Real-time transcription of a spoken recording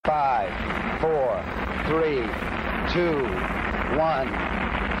5, 4, 3, 2, 1,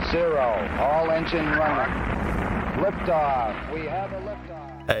 0. All engine running. Liftoff. We have a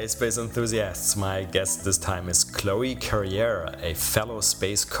liftoff. Hey space enthusiasts, my guest this time is Chloe Carriere, a fellow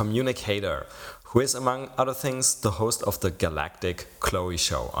space communicator who is, among other things, the host of the Galactic Chloe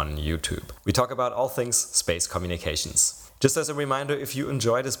Show on YouTube. We talk about all things space communications. Just as a reminder, if you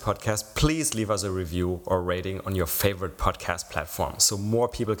enjoy this podcast, please leave us a review or rating on your favorite podcast platform so more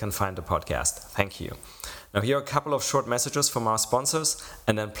people can find the podcast. Thank you. Now here are a couple of short messages from our sponsors,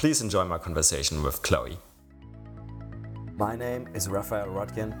 and then please enjoy my conversation with Chloe. My name is Raphael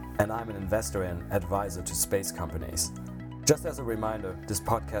Rodkin, and I'm an investor and advisor to space companies. Just as a reminder, this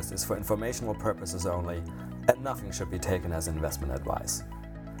podcast is for informational purposes only, and nothing should be taken as investment advice.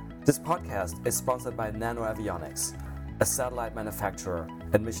 This podcast is sponsored by NanoAvionics, a satellite manufacturer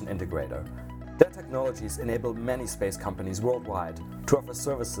and mission integrator. Their technologies enable many space companies worldwide to offer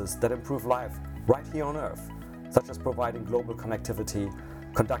services that improve life right here on Earth, such as providing global connectivity,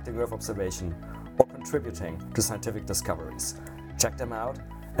 conducting Earth observation, or contributing to scientific discoveries. Check them out,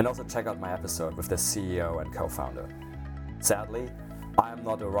 and also check out my episode with their CEO and co-founder. Sadly, I am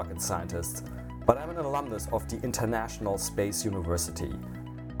not a rocket scientist, but I'm an alumnus of the International Space University.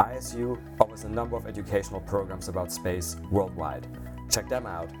 ISU offers a number of educational programs about space worldwide. Check them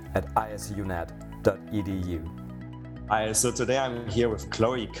out at isunet.edu. Hi, so today I'm here with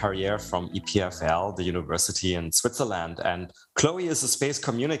Chloe Carriere from EPFL, the university in Switzerland. And Chloe is a space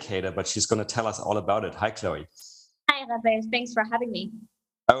communicator, but she's going to tell us all about it. Hi, Chloe. Hi, Raphael. Thanks for having me.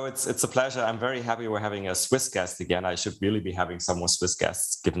 Oh, it's a pleasure. I'm very happy we're having a Swiss guest again. I should really be having some more Swiss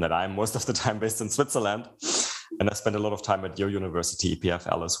guests, given that I'm most of the time based in Switzerland. And I spent a lot of time at your university,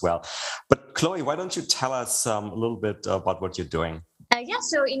 EPFL, as well. But Chloe, why don't you tell us a little bit about what you're doing?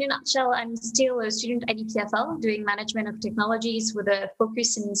 So in a nutshell, I'm still a student at EPFL doing management of technologies with a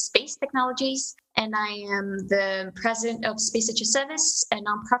focus in space technologies. And I am the president of Space at Your Service, a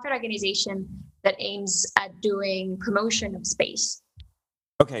nonprofit organization that aims at doing promotion of space.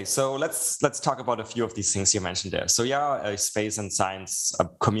 Okay, so let's talk about a few of these things you mentioned there. So you're a space and science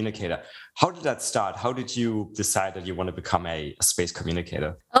communicator. How did that start? How did you decide that you want to become a space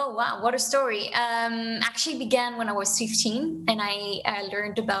communicator? Oh, wow, what a story. Actually began when I was 15 and I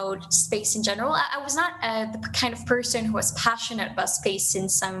learned about space in general. I was not the kind of person who was passionate about space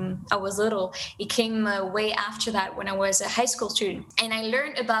since I was little. It came way after that when I was a high school student. And I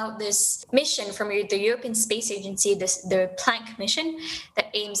learned about this mission from the European Space Agency, the Planck mission, that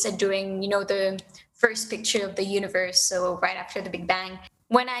aims at doing, the first picture of the universe, so right after the Big Bang.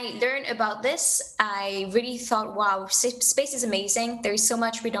 When I learned about this, I really thought, wow, space is amazing. There's so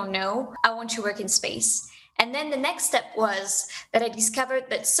much we don't know. I want to work in space. And then the next step was that I discovered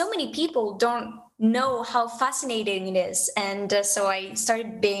that so many people don't know how fascinating it is. And so I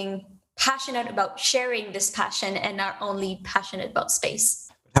started being passionate about sharing this passion and not only passionate about space.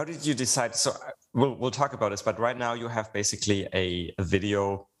 How did you decide? So we'll talk about this, but right now you have basically a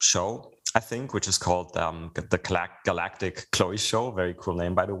video show, I think, which is called the Galactic Chloe Show. Very cool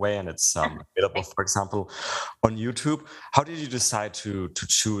name, by the way, and it's available, for example, on YouTube. How did you decide to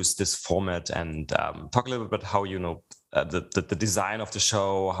choose this format? And talk a little bit about how the design of the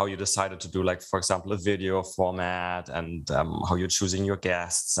show, how you decided to do, like, for example, a video format, and how you're choosing your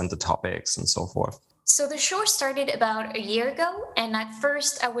guests and the topics and so forth. So the show started about a year ago, and at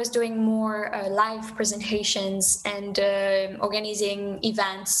first I was doing more live presentations and organizing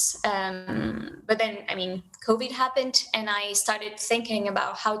events. But then, COVID happened, and I started thinking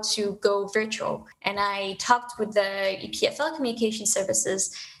about how to go virtual. And I talked with the EPFL Communication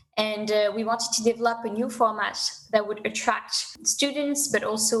Services, and we wanted to develop a new format that would attract students, but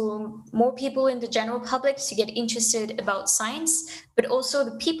also more people in the general public to get interested about science, but also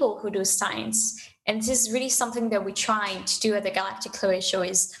the people who do science. And this is really something that we're trying to do at the Galactic Chloe Show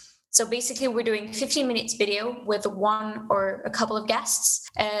so basically we're doing 15 minutes video with one or a couple of guests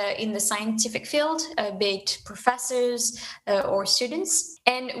in the scientific field, be it professors or students.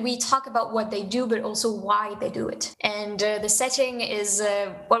 And we talk about what they do, but also why they do it. And the setting is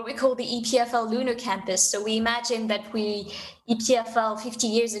what we call the EPFL Lunar Campus. So we imagine that EPFL 50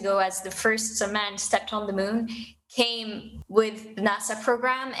 years ago, as the first man stepped on the moon, came with the NASA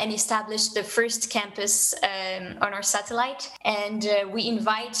program and established the first campus on our satellite. And we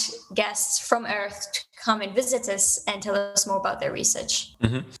invite guests from Earth to come and visit us and tell us more about their research.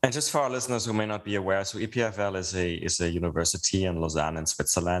 Mm-hmm. And just for our listeners who may not be aware, so EPFL is a university in Lausanne in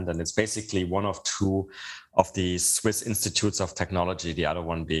Switzerland, and it's basically one of two of the Swiss institutes of technology, the other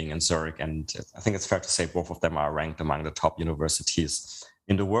one being in Zurich. And I think it's fair to say both of them are ranked among the top universities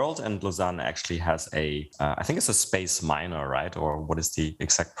in the world, and Lausanne actually has I think it's a space minor, right? Or what is the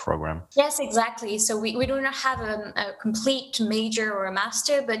exact program? Yes, exactly. So we do not have a complete major or a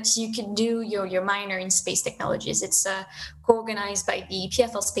master, but you can do your minor in space technologies. It's co-organized by the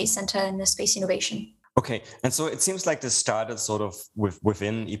EPFL Space Center and the Space Innovation. Okay, and so it seems like this started sort of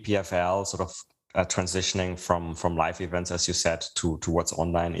within EPFL, sort of transitioning from live events, as you said, towards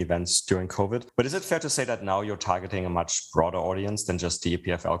online events during COVID. But is it fair to say that now you're targeting a much broader audience than just the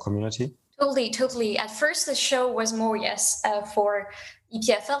EPFL community? Totally. At first, the show was more, for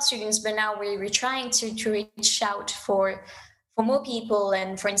EPFL students, but now we're trying to reach out for more people.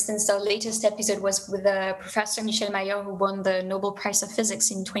 And for instance, our latest episode was with Professor Michel Mayor, who won the Nobel Prize of Physics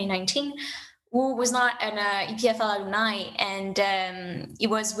in 2019. Who was not an EPFL alumni, and it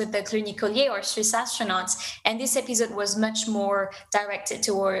was with the Claude Nicollier, or Swiss astronauts. And this episode was much more directed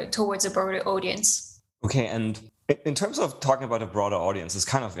towards a broader audience. Okay, and in terms of talking about a broader audience, it's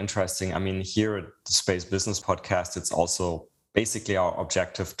kind of interesting. I mean, here at the Space Business Podcast, it's also basically our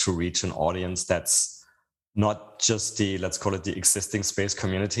objective to reach an audience that's not just let's call it the existing space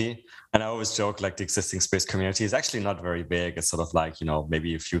community. And I always joke, like, the existing space community is actually not very big. It's sort of like,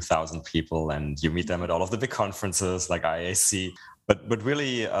 maybe a few thousand people, and you meet them at all of the big conferences like IAC. But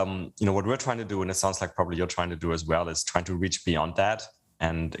really, what we're trying to do, and it sounds like probably you're trying to do as well, is trying to reach beyond that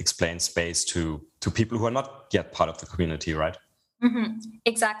and explain space to people who are not yet part of the community, right? Mm-hmm.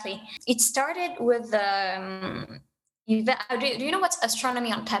 Exactly. It started with do you know what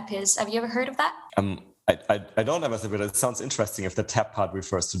Astronomy on Tap is? Have you ever heard of that? I don't have a bit. It sounds interesting if the tap part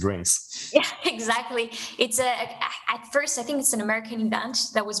refers to drinks. Yeah, exactly. It's at first, I think it's an American event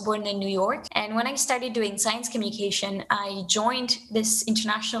that was born in New York. And when I started doing science communication, I joined this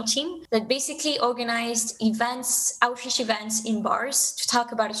international team that basically organized outreach events in bars to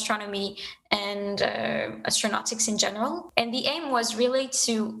talk about astronomy and astronautics in general. And the aim was really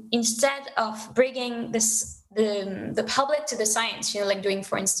to, instead of bringing the public to the science, like doing,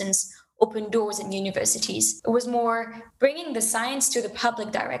 for instance, open doors in universities. It was more bringing the science to the public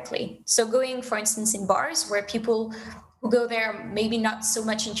directly. So going, for instance, in bars where people who go there maybe not so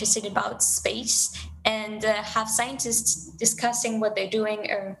much interested about space, and have scientists discussing what they're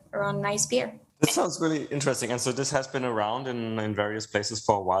doing around nice beer. This sounds really interesting. And so this has been around in various places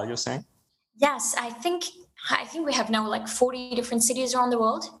for a while, you're saying? Yes, I think we have now like 40 different cities around the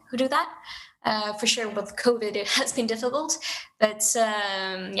world who do that. For sure, with COVID, it has been difficult, but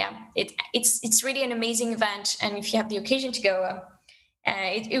it's really an amazing event. And if you have the occasion to go,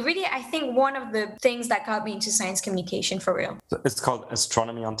 it really, I think, one of the things that got me into science communication for real. So it's called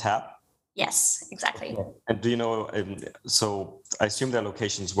Astronomy on Tap? Yes, exactly. And do you know, so I assume there are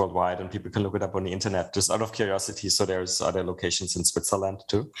locations worldwide and people can look it up on the internet, just out of curiosity. So are there locations in Switzerland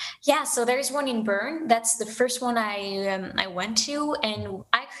too? Yeah, so there's one in Bern. That's the first one I went to, and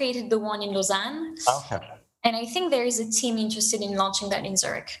I created the one in Lausanne. Okay. And I think there is a team interested in launching that in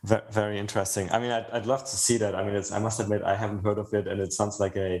Zurich. Very interesting. I mean, I'd love to see that. I mean, I must admit, I haven't heard of it, and it sounds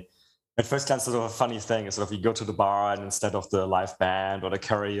like at first glance, sort of a funny thing is sort of you go to the bar and instead of the live band or the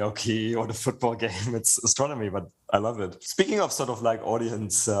karaoke or the football game, it's astronomy, but I love it. Speaking of sort of like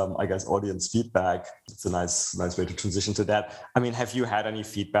audience, audience feedback, it's a nice way to transition to that. I mean, have you had any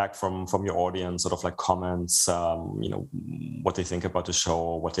feedback from your audience, sort of like comments, what they think about the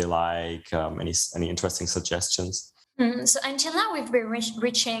show, what they like, any interesting suggestions? So until now, we've been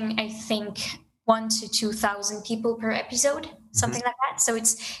reaching, I think, 1,000 to 2,000 people per episode, something like that. So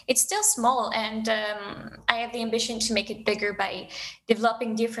it's still small, and I have the ambition to make it bigger by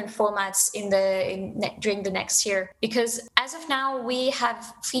developing different formats during the next year. Because as of now, we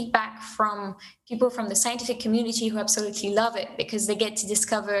have feedback from people from the scientific community who absolutely love it, because they get to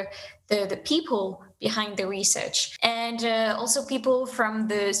discover the people behind the research, and also people from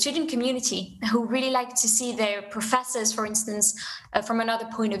the student community who really like to see their professors, for instance, from another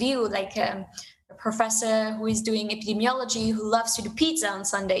point of view, like a professor who is doing epidemiology who loves to do pizza on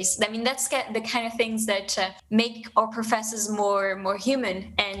Sundays. I mean, that's the kind of things that make our professors more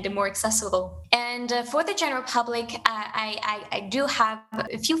human and more accessible. And for the general public, I do have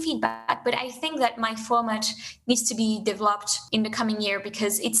a few feedback, but I think that my format needs to be developed in the coming year,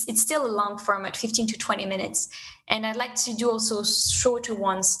 because it's still a long format, 15 to 20 minutes. And I'd like to do also shorter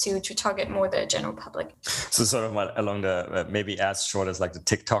ones to target more the general public. So sort of along the, maybe as short as like the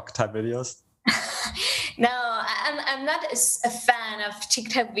TikTok type videos? No, I'm not a fan of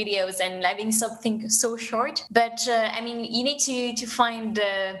TikTok videos and having something so short. But I mean, you need to find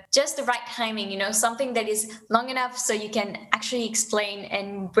just the right timing, something that is long enough so you can actually explain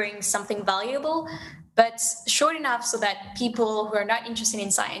and bring something valuable, but short enough so that people who are not interested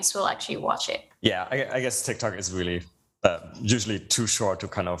in science will actually watch it. Yeah, I guess TikTok is really usually too short to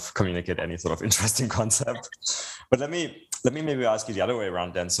kind of communicate any sort of interesting concept. But let me maybe ask you the other way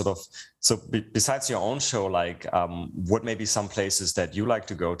around then. Sort of, so besides your own show, like what may be some places that you like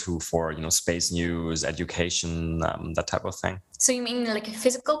to go to for, space news, education, that type of thing? So you mean like a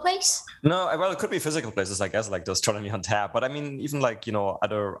physical place? No, well, it could be physical places, I guess, like the Astronomy on Tap. But I mean, even like,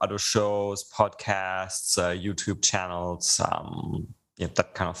 other shows, podcasts, YouTube channels,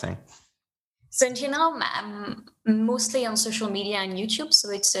 that kind of thing. So in general, I'm mostly on social media and YouTube.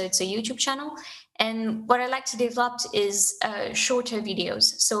 So it's a YouTube channel. And what I like to develop is shorter videos,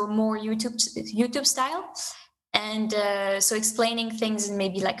 so more YouTube style. And so explaining things in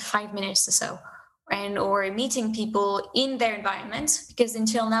maybe like 5 minutes or so. Or meeting people in their environment, because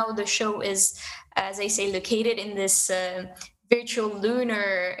until now the show is, as I say, located in this virtual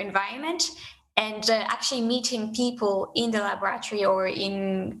lunar environment, and actually meeting people in the laboratory or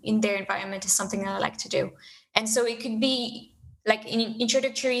in their environment is something that I like to do. And so it could be like an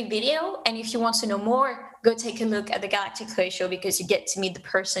introductory video, and if you want to know more, go take a look at the Galactic Chloe show, because you get to meet the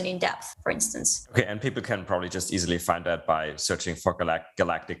person in depth, for instance. Okay, and people can probably just easily find that by searching for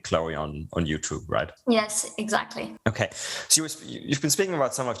Galactic Chloe on YouTube, right? Yes, exactly. Okay, so you've been speaking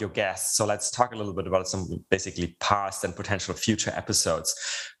about some of your guests, so let's talk a little bit about some basically past and potential future episodes.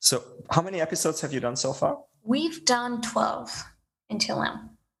 So how many episodes have you done so far? We've done 12 until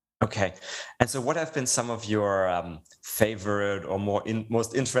now. Okay, and so what have been some of your favorite or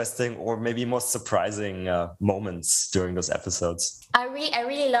most interesting or maybe most surprising moments during those episodes? I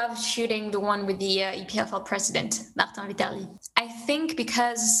really loved shooting the one with the EPFL president, Martin Vitali. I think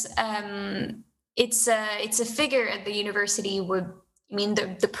because it's a figure at the university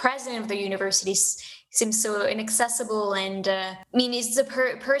the president of the university seems so inaccessible, and it's the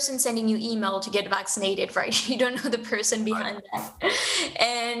person sending you email to get vaccinated, right? You don't know the person behind that.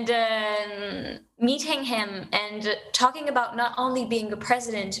 And meeting him and talking about not only being a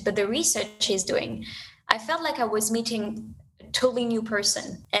president, but the research he's doing, I felt like I was meeting a totally new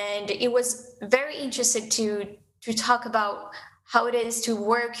person. And it was very interesting to talk about how it is to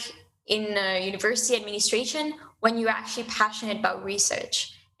work in university administration when you're actually passionate about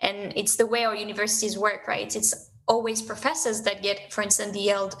research. And it's the way our universities work, right? It's always professors that get, for instance,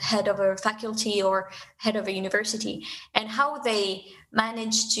 the head of a faculty or head of a university, and how they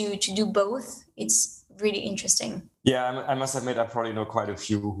manage to do both. It's really interesting. Yeah, I must admit, I probably know quite a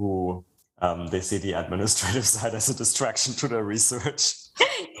few who they see the administrative side as a distraction to their research,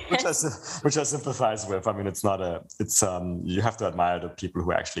 which I sympathize with. I mean, you have to admire the people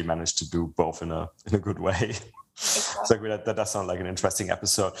who actually manage to do both in a good way. Exactly. So that does sound like an interesting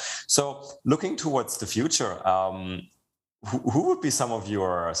episode. So looking towards the future, who would be some of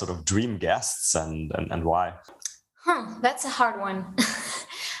your sort of dream guests and why? That's a hard one.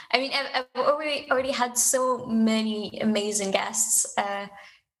 I mean, I've already had so many amazing guests,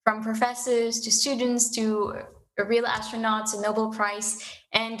 from professors to students to real astronauts, a Nobel Prize,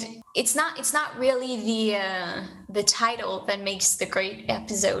 and it's not really the title that makes the great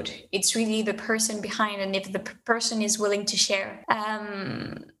episode. It's really the person behind, and if the person is willing to share.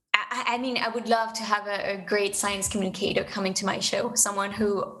 I would love to have a great science communicator coming to my show, someone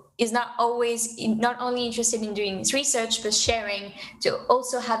who is not only interested in doing his research, but sharing, to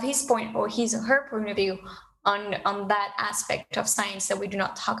also have his point or his or her point of view on that aspect of science that we do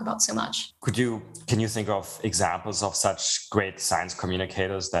not talk about so much. Can you think of examples of such great science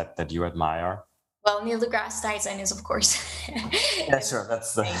communicators that you admire? Well, Neil deGrasse Tyson is, of course. Yeah, sure.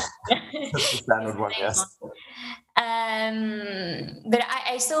 That's the standard one, yes. But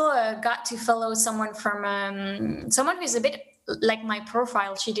I still got to follow someone someone who's a bit like my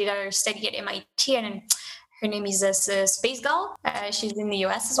profile. She did her study at MIT, and her name is Space Girl. She's in the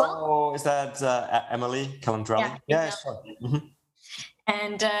US as well. Oh, is that Emily Calandrelli? Yeah, sure. Mm-hmm.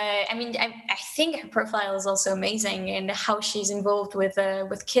 And I think her profile is also amazing, and how she's involved with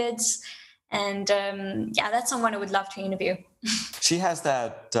kids. And that's someone I would love to interview. She has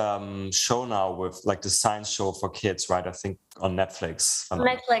that show now with like the science show for kids, right? I think on Netflix.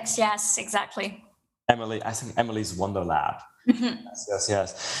 Netflix, yes, exactly. I think Emily's Wonder Lab. Mm-hmm. Yes.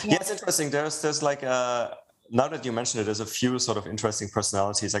 Yeah, it's interesting. There's like now that you mentioned it, there's a few sort of interesting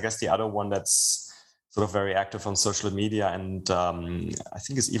personalities. I guess the other one that's sort of very active on social media, and I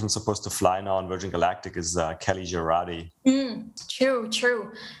think is even supposed to fly now on Virgin Galactic, is Kelly Gerardi.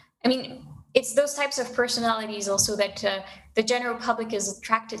 True. I mean, it's those types of personalities also that the general public is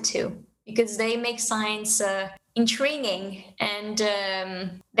attracted to, because they make science intriguing, and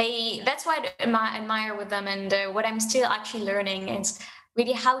that's what I admire with them. And what I'm still actually learning is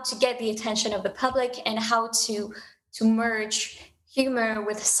really how to get the attention of the public, and how to merge humor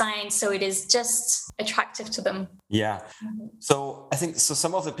with science, so it is just attractive to them. Yeah. So I think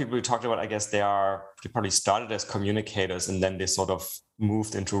some of the people we talked about, I guess they probably started as communicators and then they sort of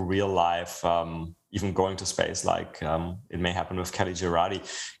moved into real life, even going to space, like it may happen with Kelly Girardi.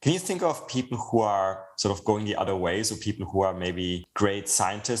 Can you think of people who are sort of going the other way? So people who are maybe great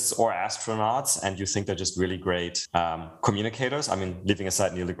scientists or astronauts, and you think they're just really great communicators? I mean, leaving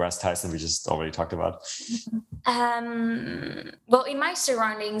aside Neil deGrasse Tyson, we just already talked about. Well, in my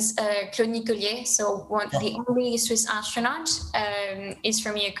surroundings, Claude Nicollier, so the only Swiss astronaut, is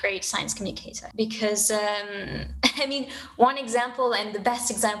for me a great science communicator. Because, I mean, one example and the best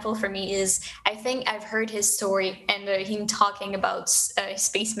example for me is, I think I've heard his story and him talking about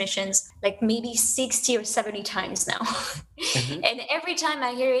space missions like maybe 60 or 70 times now. Mm-hmm. And every time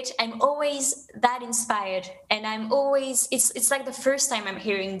I hear it, I'm always that inspired. And I'm always, it's like the first time I'm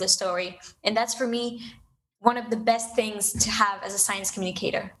hearing the story. And that's for me one of the best things to have as a science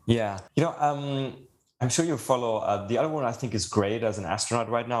communicator. Yeah. I'm sure you follow, the other one I think is great as an astronaut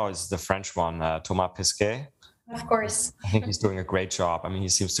right now is the French one, Thomas Pesquet. Of course. I think he's doing a great job. I mean, he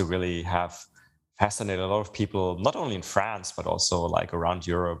seems to really have fascinated a lot of people, not only in France, but also like around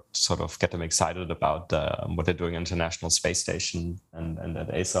Europe, sort of get them excited about what they're doing International Space Station and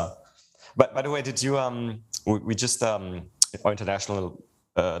at ESA. But by the way, did you, we just, our international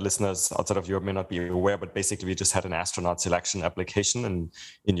listeners outside of Europe may not be aware, but basically we just had an astronaut selection application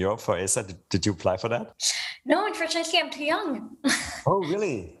in Europe for ESA. Did you apply for that? No, unfortunately, I'm too young. Oh,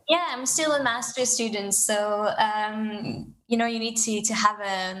 really? Yeah, I'm still a master's student. So, you need to have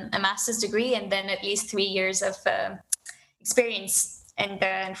a master's degree and then at least 3 years of experience. And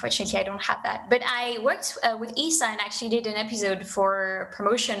unfortunately, I don't have that. But I worked with ESA and actually did an episode for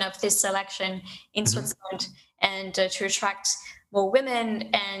promotion of this selection in Switzerland and to attract more women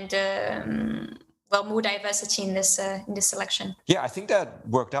and more diversity in this selection. Yeah, I think that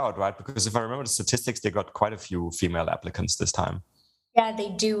worked out, right? Because if I remember the statistics, they got quite a few female applicants this time. Yeah, they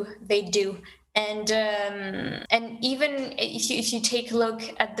do. And even if you take a look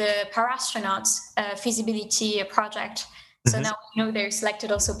at the Parastronauts feasibility project, so now they're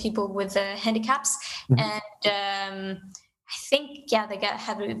selected also people with handicaps, and I think they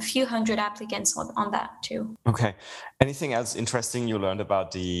have a few hundred applicants on that too. Okay. Anything else interesting you learned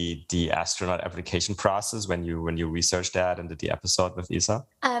about the astronaut application process when you researched that and did the episode with ESA?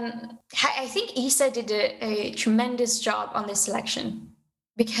 I think ESA did a tremendous job on this selection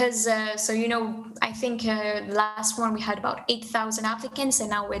because I think the last one we had about 8,000 applicants and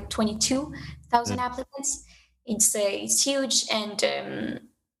now we're 22,000 applicants. It's huge and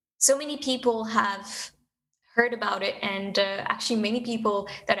so many people have heard about it, and actually many people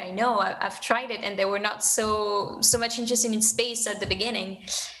that I know I've tried it and they were not so much interested in space at the beginning.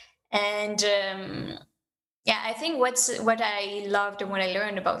 And I think what I loved and what I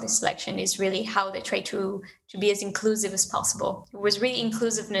learned about this selection is really how they try to be as inclusive as possible. It was really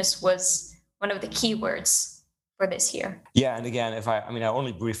inclusiveness was one of the key words for this year. Yeah, and again, I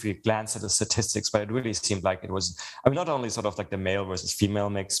only briefly glanced at the statistics, but it really seemed like it was, not only sort of like the male versus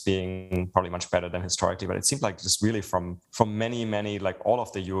female mix being probably much better than historically, but it seemed like just really from many, like all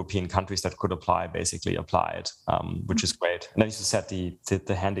of the European countries that could apply basically applied, which is great. And then you said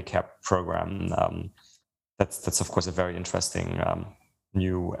the handicap program, that's of course a very interesting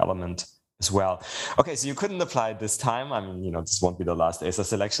new element as well. Okay, so you couldn't apply this time. I mean, this won't be the last ESA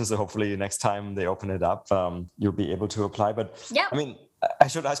selection, so hopefully next time they open it up, you'll be able to apply. But yeah, I mean, I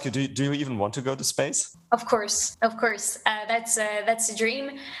should ask you, do you even want to go to space? Of course. That's a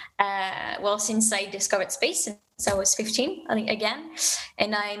dream. Since I discovered space since I was 15, I think again,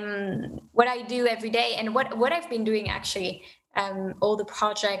 and what I do every day and what I've been doing actually, all the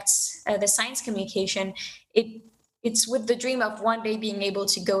projects, the science communication, it's with the dream of one day being able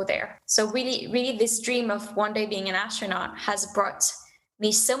to go there. So really this dream of one day being an astronaut has brought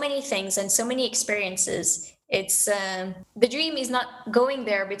me so many things and so many experiences. It's the dream is not going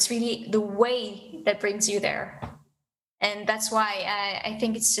there, but it's really the way that brings you there. And that's why I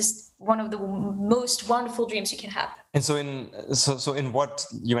think it's just one of the most wonderful dreams you can have. And so in what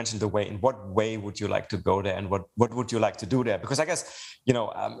you mentioned the way, in what way would you like to go there, and what would you like to do there? Because I guess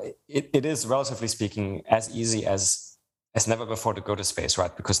it is relatively speaking as easy as never before to go to space,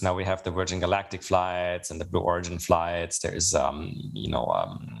 right? Because now we have the Virgin Galactic flights and the Blue Origin flights. There's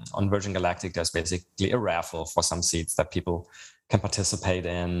on Virgin Galactic there's basically a raffle for some seats that people can participate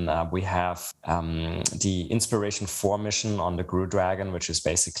in. We have the Inspiration 4 mission on the Crew Dragon, which is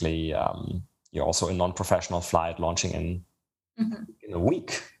basically you're also a non-professional flight launching in a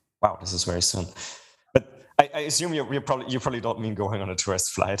week. Wow, this is very soon. But I assume you probably don't mean going on a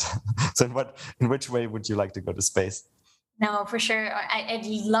tourist flight. So in which way would you like to go to space? No, for sure. I'd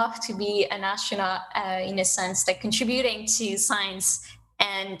love to be an astronaut in a sense, like contributing to science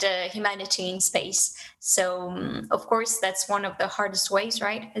and humanity in space. So, of course, that's one of the hardest ways,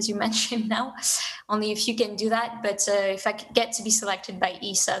 right? As you mentioned now, only if you can do that. But if I could get to be selected by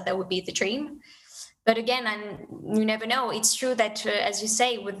ESA, that would be the dream. But again, and you never know. It's true that, as you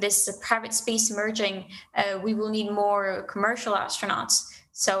say, with this private space emerging, we will need more commercial astronauts.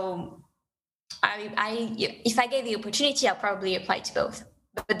 So if I get the opportunity, I'll probably apply to both.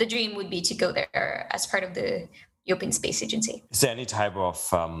 But the dream would be to go there as part of the European Space Agency. Is there any type of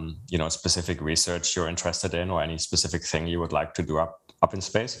specific research you're interested in, or any specific thing you would like to do up in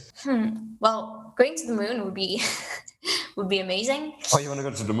space? Well, going to the moon would be would be amazing. Oh, you want to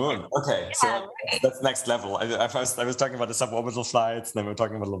go to the moon? Okay, yeah, so that's next level. I was talking about the suborbital flights, then we're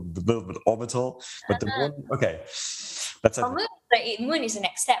talking about a little bit orbital, but the moon. Okay, that's the moon is the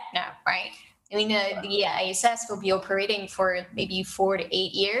next step now, right? I mean, the ISS will be operating for maybe 4 to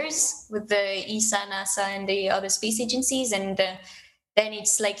 8 years with the ESA, NASA, and the other space agencies, and then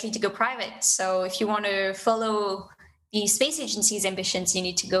it's likely to go private. So if you want to follow the space agency's ambitions, you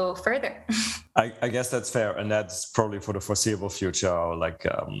need to go further. I guess that's fair, and that's probably for the foreseeable future. Like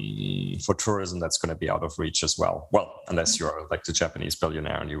for tourism, that's going to be out of reach as well. Well, unless you're like the Japanese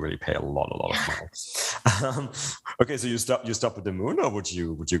billionaire and you really pay a lot of money. Okay, so you stop at the moon, or would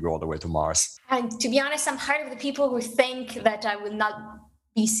you go all the way to Mars? And to be honest, I'm part of the people who think that I will not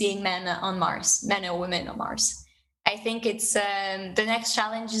be seeing men on Mars, men or women on Mars. I think it's the next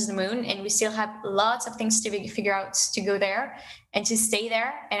challenge is the moon, and we still have lots of things to figure out to go there and to stay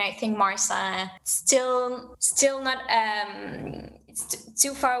there. And I think Mars still not it's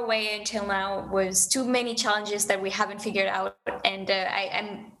too far away until now. Was too many challenges that we haven't figured out, and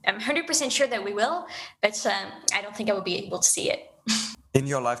I'm 100% sure that we will, but I don't think I will be able to see it. In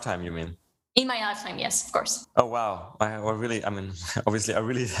your lifetime, you mean? In my lifetime, yes, of course. Oh wow! I really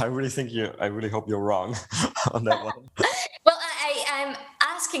hope you're wrong on that one. Well, I'm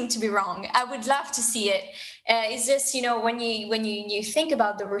asking to be wrong. I would love to see it. It's just when you think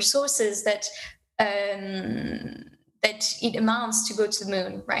about the resources that it amounts to go to the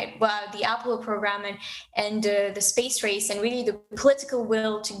moon, right? Well, the Apollo program and the space race, and really the political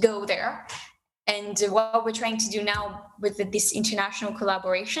will to go there, and what we're trying to do now with this international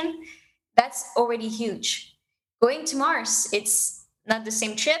collaboration. That's already huge. Going to Mars, it's not the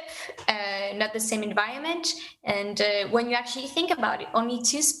same trip, not the same environment. And when you actually think about it, only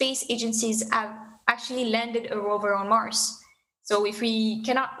 2 space agencies have actually landed a rover on Mars. So if we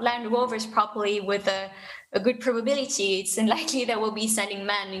cannot land rovers properly with a good probability, it's unlikely that we'll be sending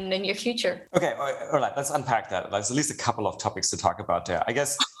men in the near future. Okay, all right, let's unpack that. There's at least a couple of topics to talk about there. I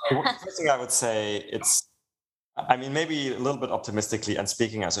guess the first thing I would say, maybe a little bit optimistically, and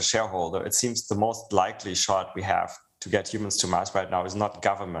speaking as a shareholder, it seems the most likely shot we have to get humans to Mars right now is not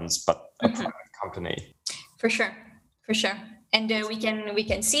governments, but a private company. For sure. And we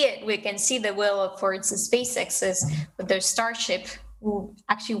can see it. We can see the will, for instance, SpaceX with their Starship, who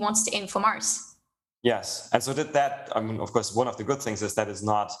actually wants to aim for Mars. Yes, and so of course, one of the good things is that it's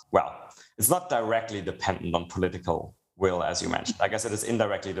not directly dependent on political will, as you mentioned. I guess it is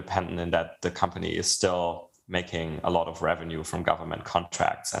indirectly dependent in that the company is still making a lot of revenue from government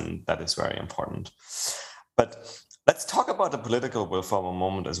contracts, and that is very important. But let's talk about the political will for a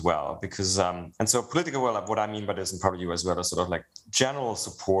moment as well, because and so political will, what I mean by this, and probably you as well, is sort of like general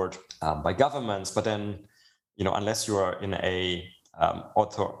support by governments. But then, unless you are in a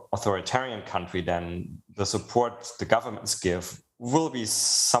authoritarian country, then the support the governments give will be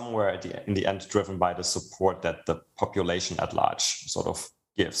somewhere in the end driven by the support that the population at large sort of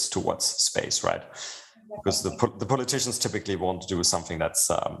gives towards space, right? Because the politicians typically won't do something that's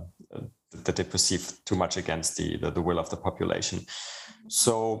that they perceive too much against the will of the population.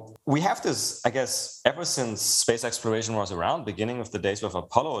 So we have this, I guess, ever since space exploration was around, beginning of the days of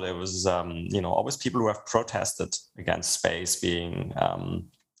Apollo, there was always people who have protested against space being,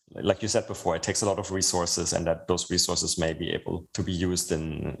 like you said before, it takes a lot of resources, and that those resources may be able to be used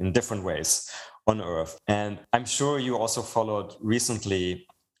in different ways on Earth. And I'm sure you also followed recently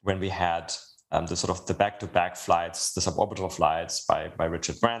when we had the back-to-back flights, the suborbital flights by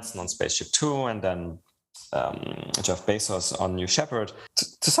Richard Branson on Spaceship Two, and then Jeff Bezos on New Shepard.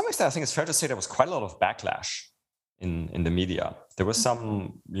 To some extent, I think it's fair to say there was quite a lot of backlash in the media. There were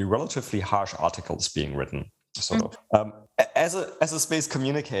some relatively harsh articles being written, sort of. As a space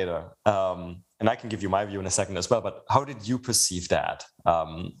communicator, and I can give you my view in a second as well, but how did you perceive that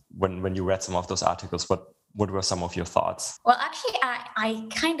when you read some of those articles? What were some of your thoughts? Well, actually, I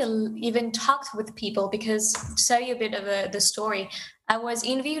kind of even talked with people, because to tell you a bit of the story, I was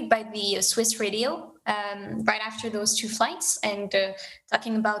interviewed by the Swiss radio right after those 2 flights, and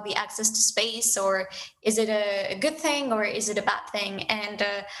talking about the access to space, or is it a good thing or is it a bad thing? And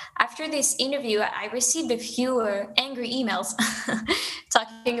after this interview, I received a few angry emails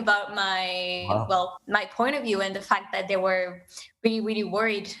talking about my point of view and the fact that they were really, really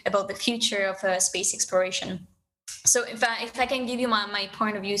worried about the future of space exploration. So if I can give you my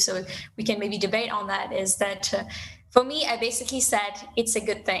point of view, so we can maybe debate on that, is that for me, I basically said it's a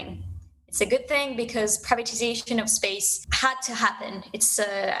good thing. It's a good thing because privatization of space had to happen. It's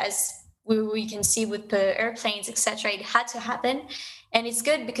as we can see with the airplanes, etc. It had to happen, and it's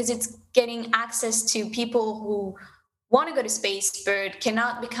good because it's getting access to people who want to go to space but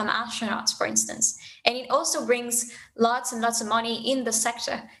cannot become astronauts, for instance. And it also brings lots and lots of money in the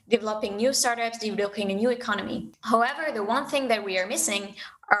sector, developing new startups, developing a new economy. However, the one thing that we are missing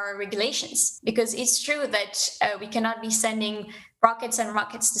are regulations, because it's true that we cannot be sending rockets and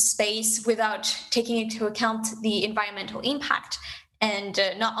rockets to space without taking into account the environmental impact. And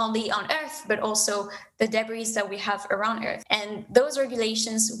not only on Earth, but also the debris that we have around Earth. And those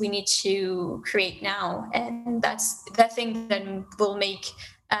regulations we need to create now. And that's the thing that will make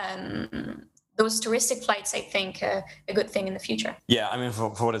those touristic flights, I think, a good thing in the future. Yeah, I mean,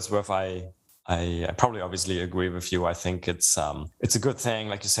 for what it's worth, I probably obviously agree with you. I think it's a good thing.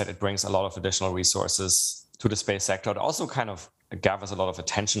 Like you said, it brings a lot of additional resources to the space sector. It also kind of gathers a lot of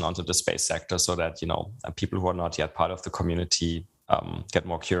attention onto the space sector so that, people who are not yet part of the community get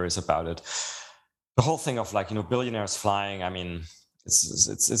more curious about it. The whole thing of billionaires flying, I mean,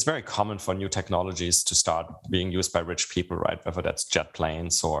 it's very common for new technologies to start being used by rich people, right? Whether that's jet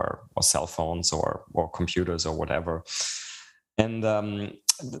planes or cell phones or computers or whatever. And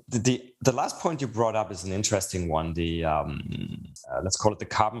the last point you brought up is an interesting one. The let's call it the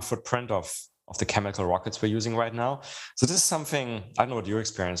carbon footprint of the chemical rockets we're using right now. So this is something, I don't know what your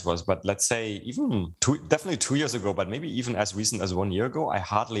experience was, but let's say even definitely 2 years ago, but maybe even as recent as 1 year ago, I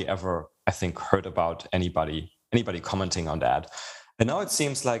hardly ever, I think, heard about anybody commenting on that. And now it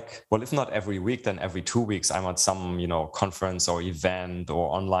seems like, well, if not every week, then every 2 weeks, I'm at some, conference or event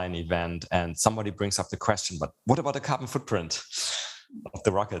or online event, and somebody brings up the question, but what about the carbon footprint of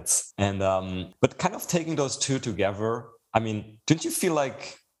the rockets? And but kind of taking those two together, I mean, don't you feel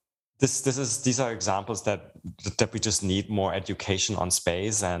like these are examples that we just need more education on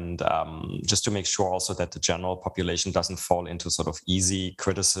space, and just to make sure also that the general population doesn't fall into sort of easy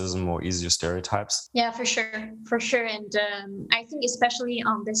criticism or easier stereotypes? Yeah, for sure. And I think especially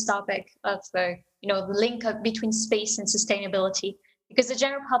on this topic of the link between space and sustainability, because the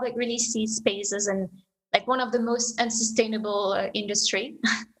general public really sees space as one of the most unsustainable industry.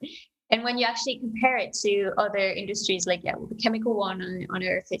 And when you actually compare it to other industries, like the chemical one on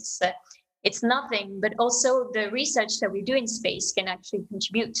Earth, it's nothing. But also the research that we do in space can actually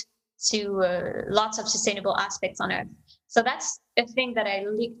contribute to lots of sustainable aspects on Earth. So that's a thing that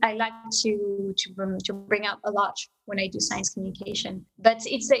I like to bring up a lot when I do science communication. But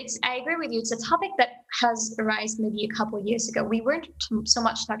I agree with you. It's a topic that has arisen maybe a couple of years ago. We weren't so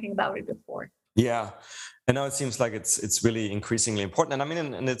much talking about it before. Yeah. And now it seems like it's really increasingly important. And I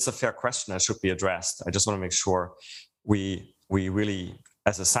mean, and it's a fair question that should be addressed. I just want to make sure we really,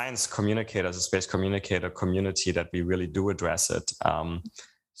 as a science communicator, as a space communicator community, that we really do address it.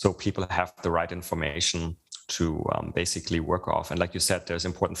 So people have the right information to basically work off. And like you said, there's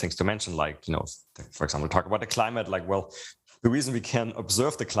important things to mention, like, for example, talk about the climate, like, well, the reason we can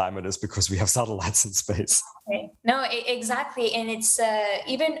observe the climate is because we have satellites in space. Okay. No, exactly. And it's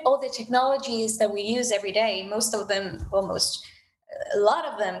even all the technologies that we use every day, a lot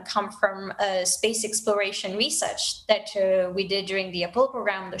of them come from space exploration research that we did during the Apollo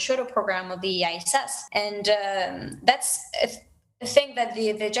program, the shuttle program of the ISS. And that's a thing that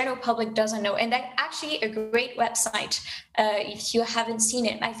the general public doesn't know. And that's actually a great website. If you haven't seen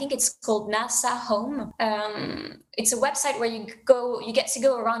it, I think it's called NASA Home. It's a website where you get to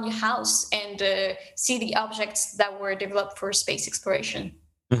go around your house and see the objects that were developed for space exploration.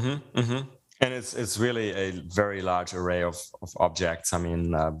 Mm-hmm, mm-hmm. And it's really a very large array of objects. I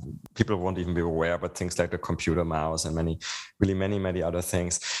mean, people won't even be aware, but things like the computer mouse and many other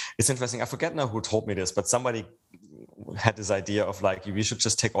things. It's interesting. I forget now who told me this, but somebody had this idea of like, we should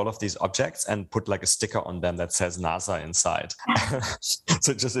just take all of these objects and put like a sticker on them that says NASA inside.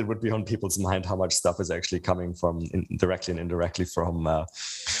 So it would be on people's mind how much stuff is actually coming from directly and indirectly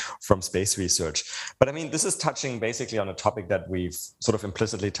from space research. But I mean, this is touching basically on a topic that we've sort of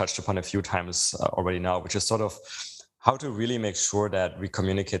implicitly touched upon a few times already now, which is sort of how to really make sure that we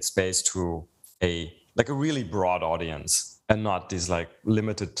communicate space to a really broad audience. and not this like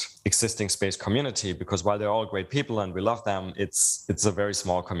limited existing space community, because while they're all great people and we love them, it's a very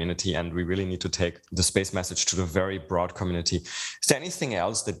small community, and we really need to take the space message to the very broad community. Is there anything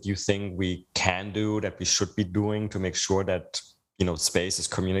else that you think we can do, that we should be doing, to make sure that, you know, space is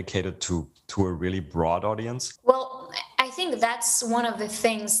communicated to a really broad audience? Well, I think that's one of the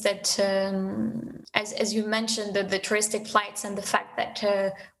things that, as you mentioned, the touristic flights and the fact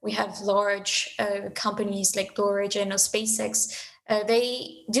that we have large companies like Blue Origin or SpaceX,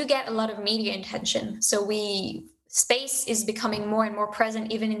 they do get a lot of media attention. So space is becoming more and more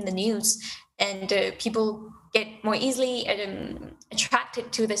present even in the news, and people get more easily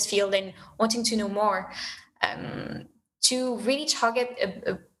attracted to this field and wanting to know more. To really target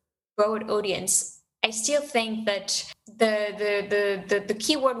a broad audience, I still think that the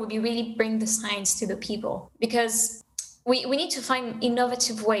key word would be really bring the science to the people, because we need to find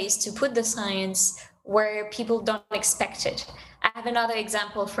innovative ways to put the science where people don't expect it. I have another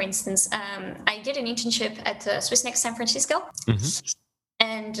example, for instance. I did an internship at SwissNext San Francisco. Mm-hmm.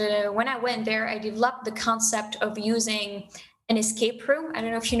 And when I went there, I developed the concept of using an escape room. I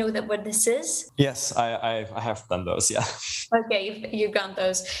don't know if you know what this is. Yes, I have done those, yeah. Okay, you've done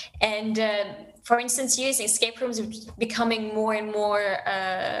those. And for instance, using escape rooms is becoming more and more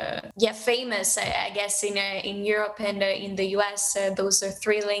famous, I guess, in Europe and in the US. Those are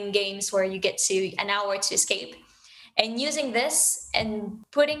thrilling games where you get an hour to escape. And using this and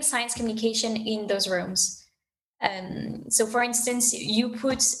putting science communication in those rooms. So for instance, you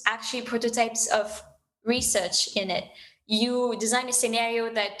put actually prototypes of research in it. You design a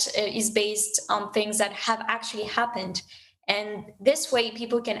scenario that is based on things that have actually happened. And this way,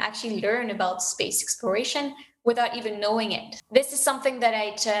 people can actually learn about space exploration without even knowing it. This is something that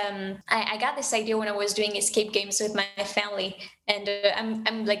I got this idea when I was doing escape games with my family. And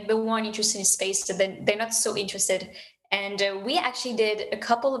I'm like the one interested in space, so then they're not so interested. And we actually did a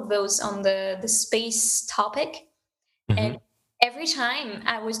couple of those on the space topic. Mm-hmm. And every time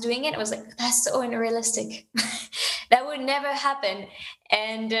I was doing it, I was like, that's so unrealistic. That would never happen.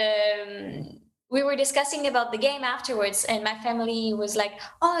 And we were discussing about the game afterwards, and my family was like,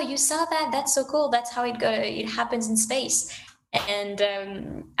 oh, you saw that? That's so cool. That's how it happens in space. And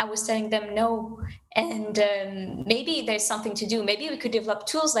I was telling them no. And maybe there's something to do. Maybe we could develop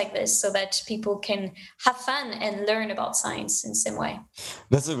tools like this so that people can have fun and learn about science in some way.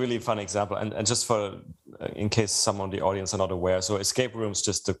 That's a really fun example. And just for, in case someone in the audience are not aware, so escape rooms,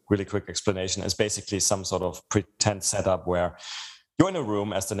 just a really quick explanation, is basically some sort of pretend setup where you're in a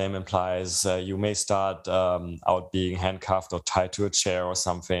room, as the name implies. You may start out being handcuffed or tied to a chair or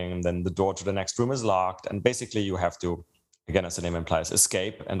something. And then the door to the next room is locked. And basically you have to, again, as the name implies,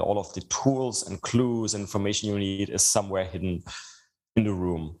 escape, and all of the tools and clues and information you need is somewhere hidden in the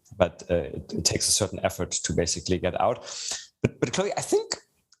room. But it takes a certain effort to basically get out. But Chloe, I think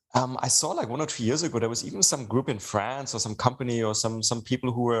I saw like 1 or 2 years ago, there was even some group in France or some company or some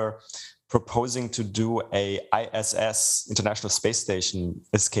people who were proposing to do a ISS, International Space Station,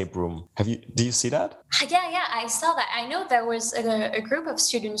 escape room. Do you see that? Yeah, I saw that. I know there was a group of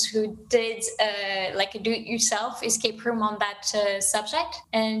students who did like a do-it-yourself escape room on that subject,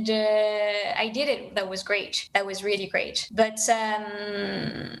 and I did it. That was great. That was really great. But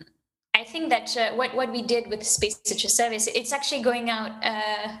I think that what we did with the Space Research Service, it's actually going out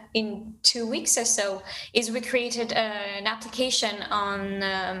in 2 weeks or so, is we created an application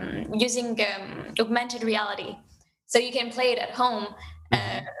on using augmented reality. So you can play it at home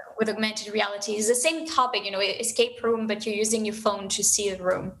with augmented reality. It's the same topic, escape room, but you're using your phone to see the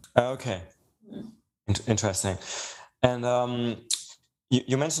room. Okay. Interesting. And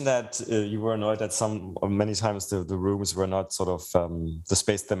you mentioned that you were annoyed that many times the rooms were not sort of, the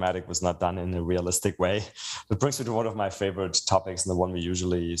space thematic was not done in a realistic way. That brings me to one of my favorite topics, and the one we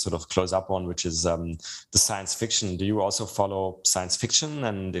usually sort of close up on, which is the science fiction. Do you also follow science fiction?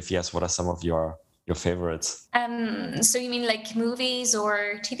 And if yes, what are some of your favorites? So you mean like movies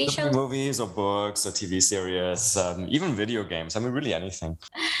or TV shows? Movies or books or TV series, even video games. I mean, really anything.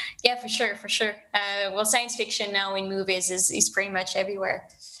 Yeah, for sure. Well, science fiction now in movies is pretty much everywhere.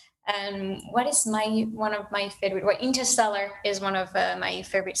 What is one of my favorite? Well, Interstellar is one of my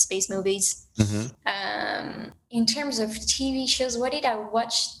favorite space movies. Mm-hmm. In terms of TV shows, what did I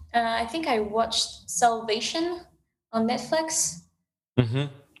watch? I think I watched Salvation on Netflix. Mm-hmm.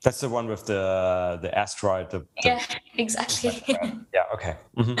 That's the one with the asteroid. Yeah, exactly. Yeah, okay.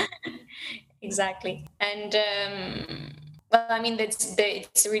 Mm-hmm. Exactly. And well, I mean,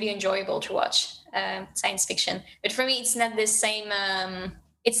 it's really enjoyable to watch science fiction. But for me, it's not the same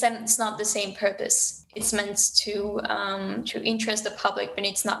it's not the same purpose. It's meant to interest the public, but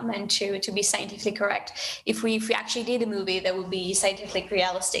it's not meant to be scientifically correct. If we actually did a movie that would be scientifically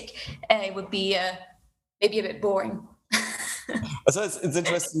realistic, it would be maybe a bit boring. So it's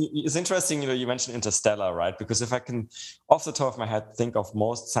interesting. It's interesting, you mentioned Interstellar, right? Because if I can, off the top of my head, think of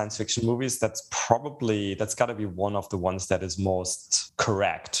most science fiction movies, that's got to be one of the ones that is most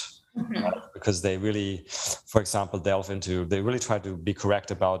correct. Mm-hmm. Right? Because they really, for example, they really try to be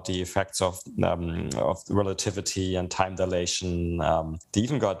correct about the effects of relativity and time dilation. They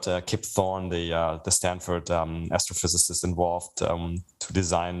even got Kip Thorne, the Stanford astrophysicist, involved to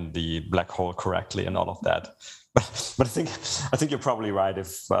design the black hole correctly and all of that. But I think you're probably right.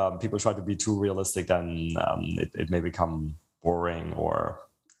 If people try to be too realistic, then it may become boring or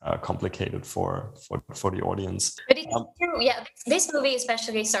complicated for the audience. But it's true, yeah. This movie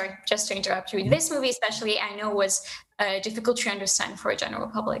especially, sorry, just to interrupt you. This movie especially, I know, was difficult to understand for a general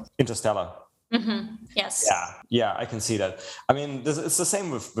public. Interstellar. Mm-hmm. Yes. Yeah, I can see that. I mean, it's the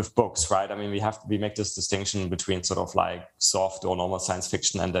same with books, right? I mean, we make this distinction between sort of like soft or normal science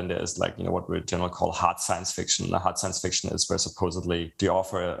fiction, and then there's like, what we generally call hard science fiction. The hard science fiction is where supposedly the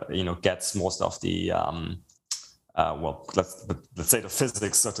author, gets most of the let's say the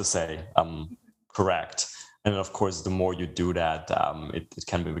physics, so to say, correct. And of course, the more you do that, it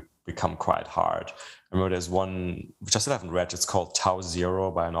can become quite hard. I remember there's one, which I still haven't read, it's called Tau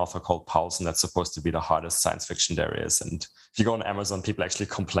Zero by an author called Paulson. That's supposed to be the hardest science fiction there is. And if you go on Amazon, people actually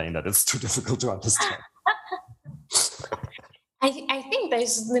complain that it's too difficult to understand. I think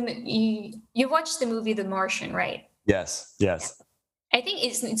there's you watched the movie The Martian, right? Yes. I think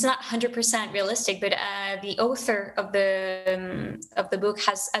it's not 100% realistic, but the author of the book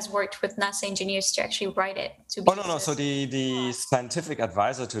has worked with NASA engineers to actually write it. No. So the scientific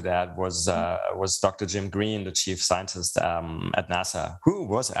advisor to that was Dr. Jim Green, the chief scientist at NASA, who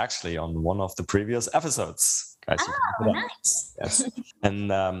was actually on one of the previous episodes. Nice. Yes.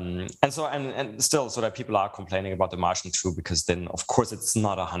 and still, so that people are complaining about The Martian too, because then of course it's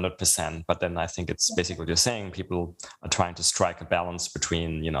not 100%, but then I think it's basically what you're saying. People are trying to strike a balance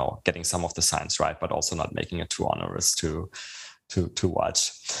between, getting some of the science right, but also not making it too onerous to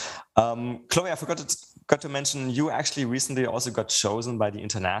watch. Chloe, I forgot to mention, you actually recently also got chosen by the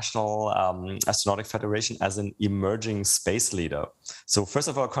International Astronautic Federation as an emerging space leader. So first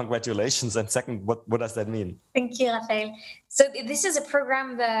of all, congratulations. And second, what does that mean? Thank you, Rafael. So this is a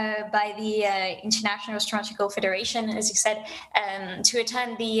program by the International Astronautical Federation, as you said, to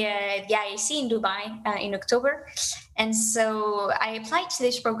attend the IAC in Dubai in October. And so I applied to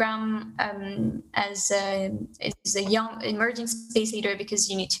this program as a young emerging space leader, because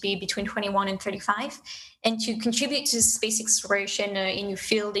you need to be between 21 and 35, and to contribute to space exploration in your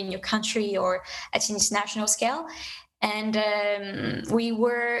field, in your country, or at an international scale. And we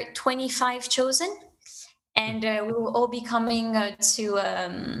were 25 chosen, and we will all be coming to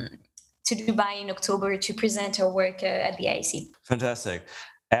Dubai in October to present our work at the IAC. Fantastic.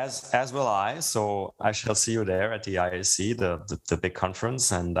 As will I. So I shall see you there at the IAC, the big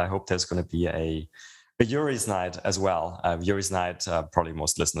conference, and I hope there's going to be a Yuri's Night as well. Yuri's Night, probably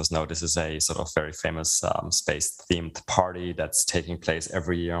most listeners know, this is a sort of very famous space-themed party that's taking place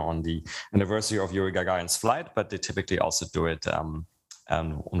every year on the anniversary of Yuri Gagarin's flight, but they typically also do it on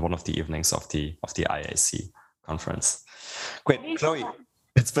one of the evenings of the IAC conference. Great, Chloe.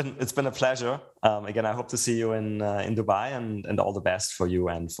 It's been a pleasure. Again, I hope to see you in Dubai, and all the best for you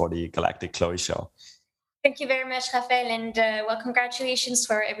and for the Galactic Chloe Show. Thank you very much, Rafael, and congratulations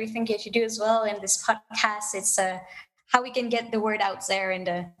for everything that you do as well in this podcast. It's how we can get the word out there and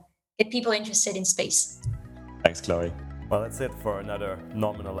get people interested in space. Thanks, Chloe. Well, that's it for another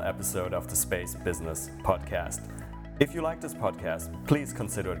nominal episode of the Space Business Podcast. If you like this podcast, please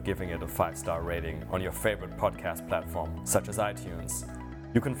consider giving it a 5-star rating on your favorite podcast platform, such as iTunes.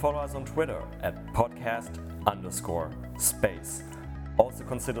 You can follow us on Twitter at podcast_space. Also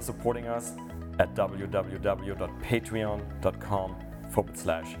consider supporting us at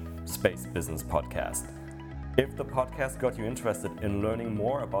www.patreon.com/spacebusinesspodcast. If the podcast got you interested in learning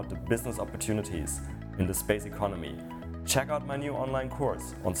more about the business opportunities in the space economy, check out my new online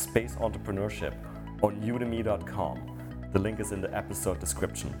course on space entrepreneurship on udemy.com. The link is in the episode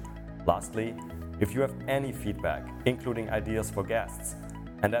description. Lastly, if you have any feedback, including ideas for guests,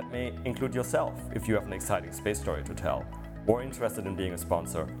 and that may include yourself if you have an exciting space story to tell, or interested in being a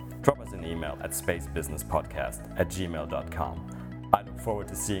sponsor, drop us an email at spacebusinesspodcast@gmail.com. I look forward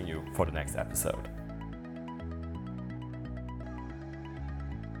to seeing you for the next episode.